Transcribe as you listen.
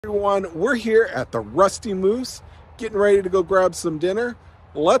Everyone, we're here at the Rusty Moose, getting ready to go grab some dinner.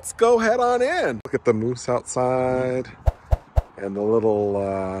 Let's go head on in. Look at the moose outside and the little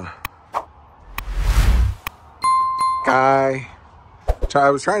guy. I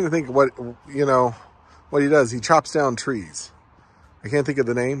was trying to think of what he does. He chops down trees. I can't think of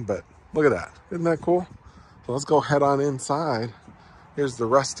the name, but look at that. Isn't that cool? So let's go head on inside. Here's the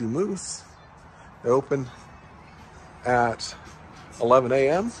Rusty Moose. They open at 11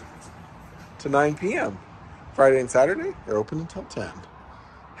 a.m. to 9 p.m. Friday and Saturday, they're open until 10.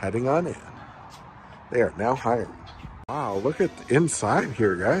 Heading on in. They are now hiring. Wow, look at the inside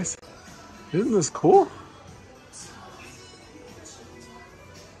here, guys. Isn't this cool?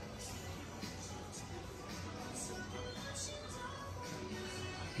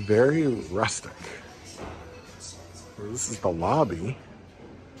 Very rustic. This is the lobby.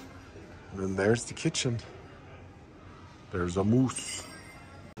 And then there's the kitchen. There's a moose.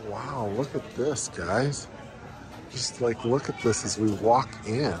 Wow, look at this, guys. Just like, look at this as we walk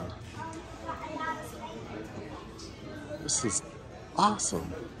in. This is awesome.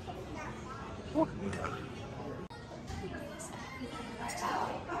 Oh, yeah.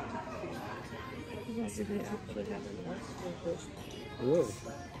 Really?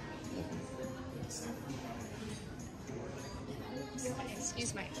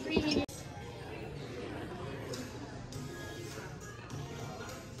 Excuse my free.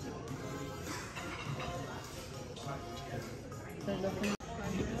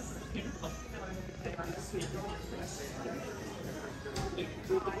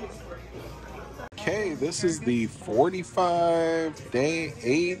 Okay, this is the 45-day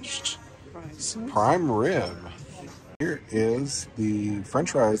aged prime rib. Here is the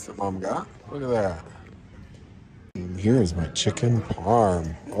french fries that Mom got. Look at that. And here is my chicken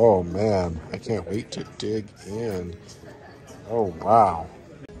parm. Oh man, I can't wait to dig in. Oh wow.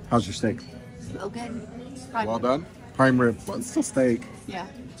 How's your steak? So good. Well done? Prime rib. Well, it's still steak. Yeah.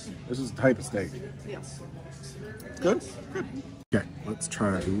 This is the type of steak. Yeah. Good? Good. Okay, let's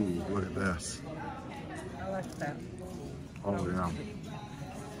try it. Ooh, look at this. I like that. Oh yeah.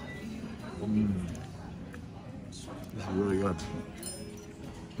 This is really good.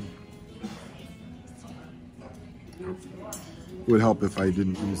 It would help if I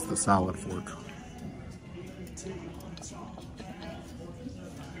didn't use the salad fork.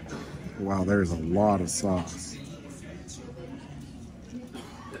 Wow, there's a lot of sauce.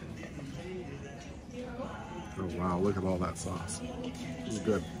 Oh wow, look at all that sauce. This is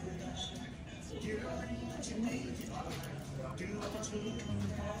good.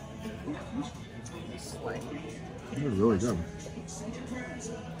 This is really good.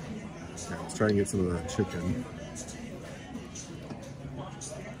 Okay, let's try and get some of that chicken.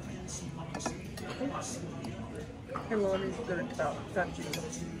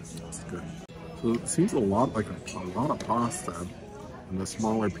 That's good. So it seems a lot like a lot of pasta and a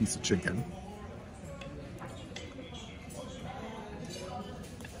smaller piece of chicken.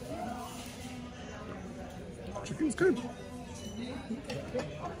 Chicken's good. Really good.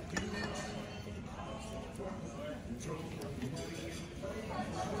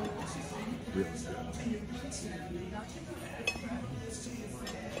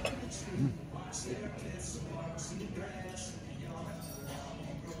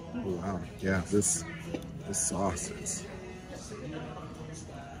 Oh wow, yeah, this sauce is,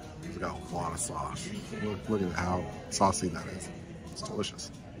 it's got a lot of sauce. Look at how saucy that is. It's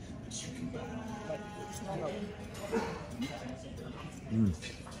delicious.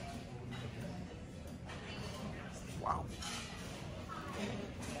 Wow.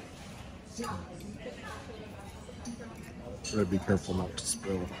 Gotta be careful not to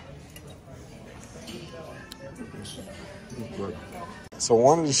spill. Good. So I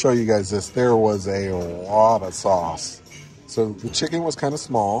wanted to show you guys this. There was a lot of sauce. So the chicken was kind of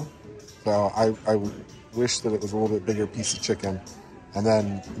small. So I wish that it was a little bit bigger piece of chicken. And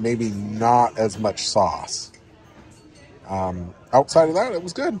then maybe not as much sauce. Outside of that, it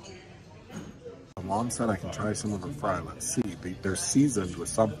was good. Mom said I can try some of the fry. Let's see. They're seasoned with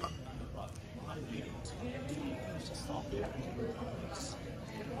something.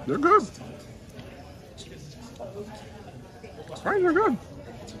 They're good. Fries are good.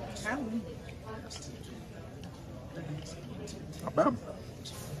 Not bad.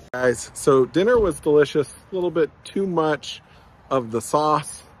 Guys, so dinner was delicious. A little bit too much of the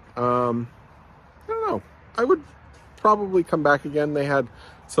sauce. I don't know. I would probably come back again. They had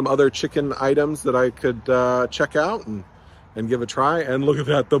some other chicken items that I could check out and give a try. And look at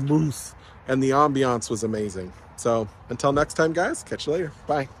that, the moose. And the ambiance was amazing. So until next time, guys, catch you later.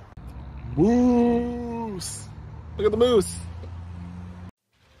 Bye. Moose. Look at the moose.